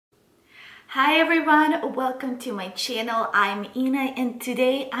Hi everyone, welcome to my channel. I'm Ina and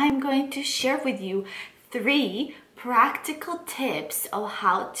today I'm going to share with you 3 practical tips of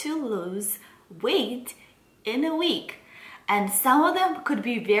how to lose weight in a week. And some of them could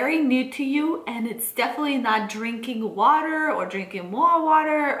be very new to you, and it's definitely not drinking water or drinking more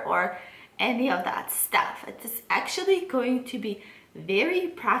water or any of that stuff. It's actually going to be very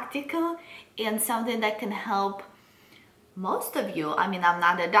practical and something that can help most of you. I mean, I'm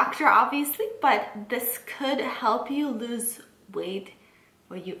not a doctor obviously, but this could help you lose weight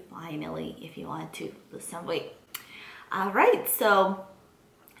for you finally if you want to lose some weight. All right, so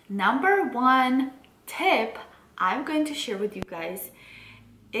number 1 tip I'm going to share with you guys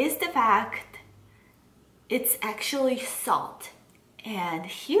is the fact it's actually salt. And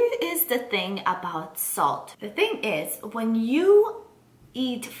here is the thing about salt. The thing is, when you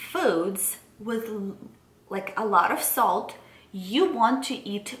eat foods with like a lot of salt, you want to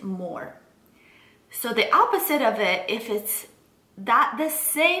eat more. So the opposite of it, if it's that the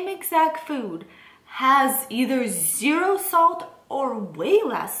same exact food has either 0 salt or way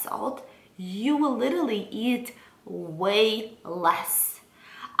less salt, you will literally eat way less.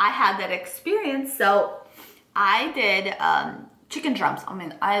 I had that experience. So I did chicken drums. I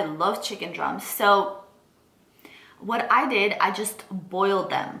mean, I love chicken drums. So what I did, I just boiled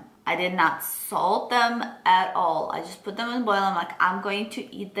them. I did not salt them at all. I just put them in boil. I'm like, I'm going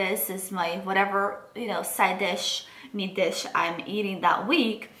to eat this. This is my whatever, side dish, meat dish I'm eating that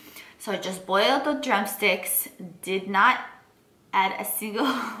week. So I just boiled the drumsticks, did not add a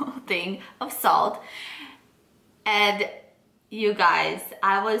single thing of salt. And you guys,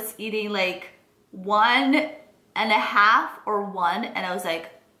 I was eating like 1.5 or 1, and I was like,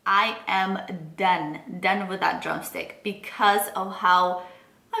 I am done with that drumstick because of how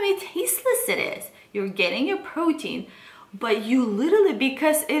tasteless it is. You're getting your protein, but you literally,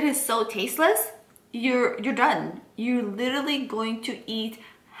 because it is so tasteless, you're done. You're literally going to eat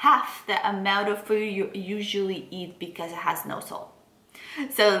half the amount of food you usually eat because it has no salt.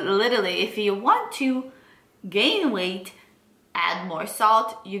 So literally, if you want to gain weight, add more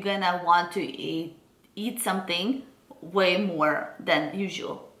salt. You're gonna want to eat something way more than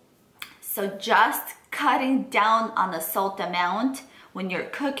usual. So just cutting down on the salt amount. When you're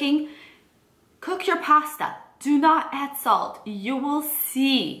cooking, cook your pasta. Do not add salt. You will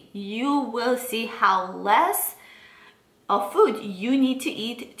see how less of food you need to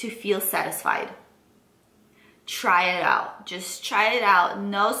eat to feel satisfied. Try it out. Just try it out.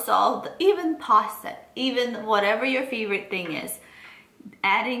 No salt, even pasta, even whatever your favorite thing is.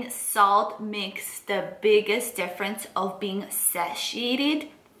 Adding salt makes the biggest difference of being satiated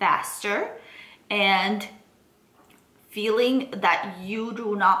faster and feeling that you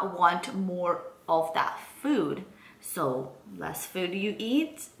do not want more of that food. So less food you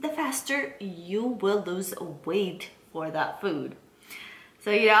eat, the faster you will lose weight for that food.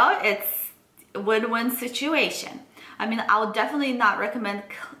 So it's a win-win situation. I mean, I would definitely not recommend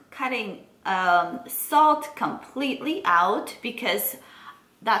cutting salt completely out, because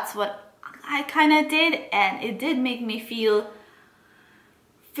that's what I kind of did, and it did make me feel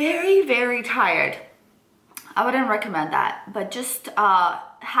very, very tired. I wouldn't recommend that, but just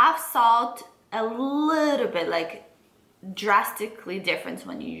have salt a little bit, like drastically different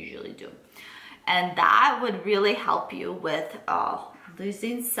when you usually do. And that would really help you with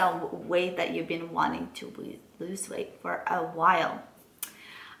losing some weight that you've been wanting to lose weight for a while.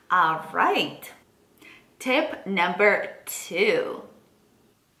 All right. Tip number 2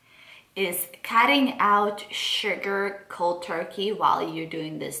 is cutting out sugar cold turkey while you're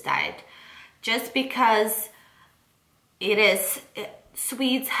doing this diet. Just because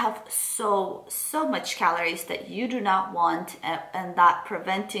sweets have so much calories that you do not want, and that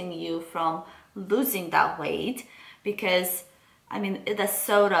preventing you from losing that weight. Because I mean, the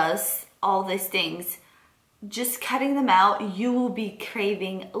sodas, all these things, just cutting them out, you will be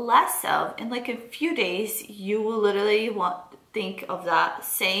craving less of. In like a few days, you will literally think of that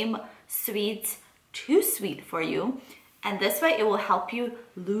same sweet, too sweet for you. And this way it will help you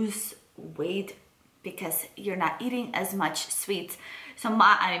lose weight because you're not eating as much sweets. So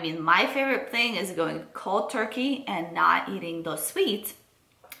my favorite thing is going cold turkey and not eating those sweets.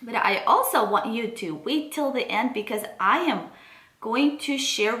 But I also want you to wait till the end, because I am going to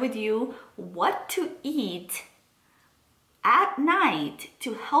share with you what to eat at night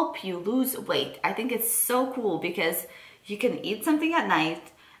to help you lose weight. I think it's so cool because you can eat something at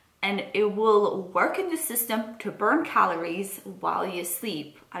night and it will work in the system to burn calories while you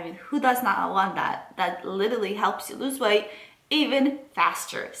sleep. I mean, who does not want that? That literally helps you lose weight even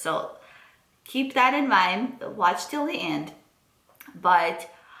faster. So keep that in mind, watch till the end. But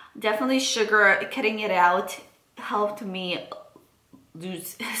Definitely sugar, cutting it out helped me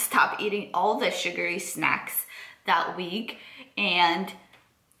stop eating all the sugary snacks that week. And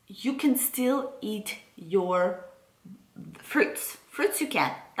you can still eat your fruits. Fruits you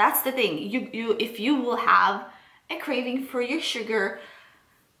can. That's the thing. If you will have a craving for your sugar,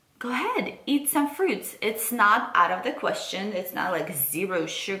 go ahead, eat some fruits. It's not out of the question. It's not like zero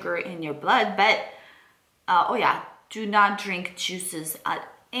sugar in your blood, but oh yeah, do not drink juices at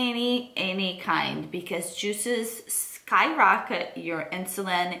any kind, because juices skyrocket your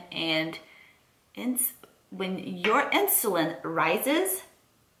insulin, and when your insulin rises,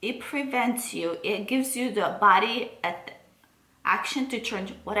 it prevents you, it gives you the body action to turn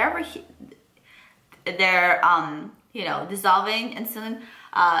whatever they're dissolving insulin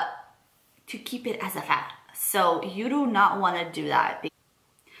to keep it as a fat. So you do not want to do that.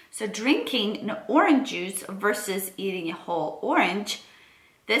 So drinking an orange juice versus eating a whole orange,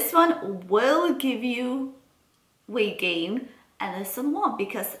 this one will give you weight gain and this one won't,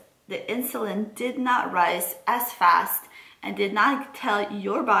 because the insulin did not rise as fast and did not tell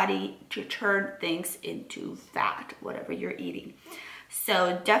your body to turn things into fat, whatever you're eating.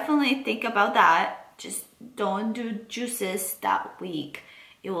 So definitely think about that. Just don't do juices that week.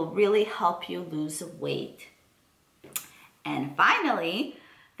 It will really help you lose weight. And finally,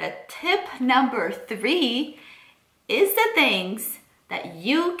 the tip number 3 is the things that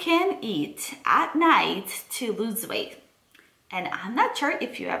you can eat at night to lose weight. And I'm not sure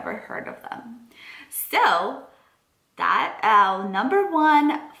if you ever heard of them. So that number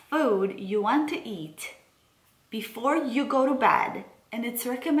 1 food you want to eat before you go to bed, and it's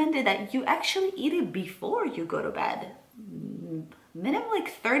recommended that you actually eat it before you go to bed, minimum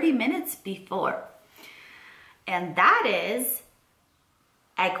like 30 minutes before, and that is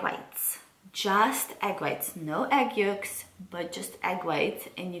egg whites. Just egg whites, no egg yolks, but just egg whites.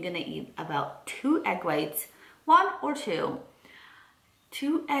 And you're gonna eat about 2 egg whites, 1 or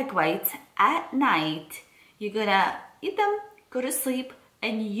 2 egg whites at night. You're gonna eat them, go to sleep,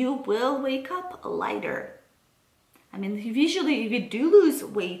 and you will wake up lighter. I mean, usually you do lose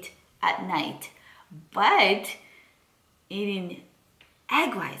weight at night, but eating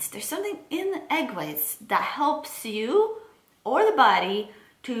egg whites, there's something in the egg whites that helps you or the body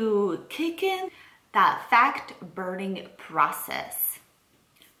to kick in that fat burning process.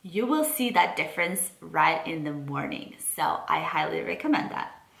 You will see that difference right in the morning. So I highly recommend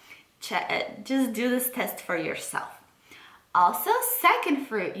that. Just do this test for yourself. Also, second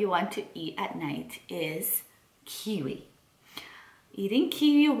fruit you want to eat at night is kiwi. Eating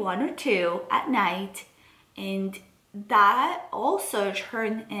kiwi 1 or 2 at night, and that also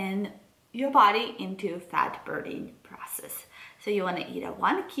turns in your body into fat burning process. So you want to eat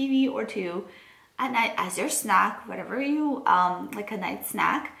 1 kiwi or 2 at night as your snack, whatever you like, a night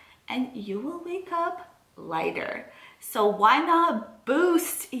snack, and you will wake up lighter. So why not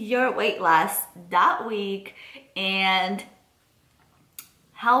boost your weight loss that week and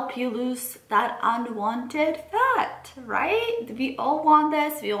help you lose that unwanted fat, right? We all want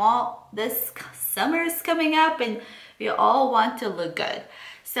this. We all, this summer is coming up and we all want to look good.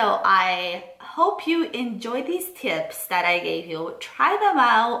 So I hope you enjoy these tips that I gave you. Try them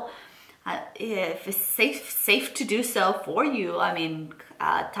out. If it's safe to do so for you. I mean,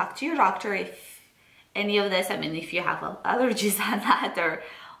 talk to your doctor if any of this, I mean, if you have allergies on that or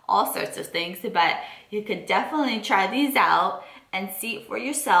all sorts of things, but you could definitely try these out and see for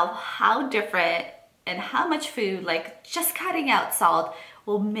yourself how different and how much food, like just cutting out salt,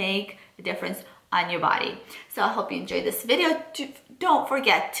 will make a difference on your body. So I hope you enjoyed this video. Don't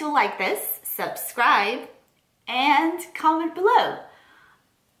forget to like this, subscribe, and comment below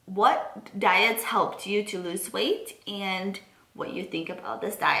what diets helped you to lose weight and what you think about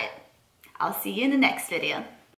this diet. I'll see you in the next video.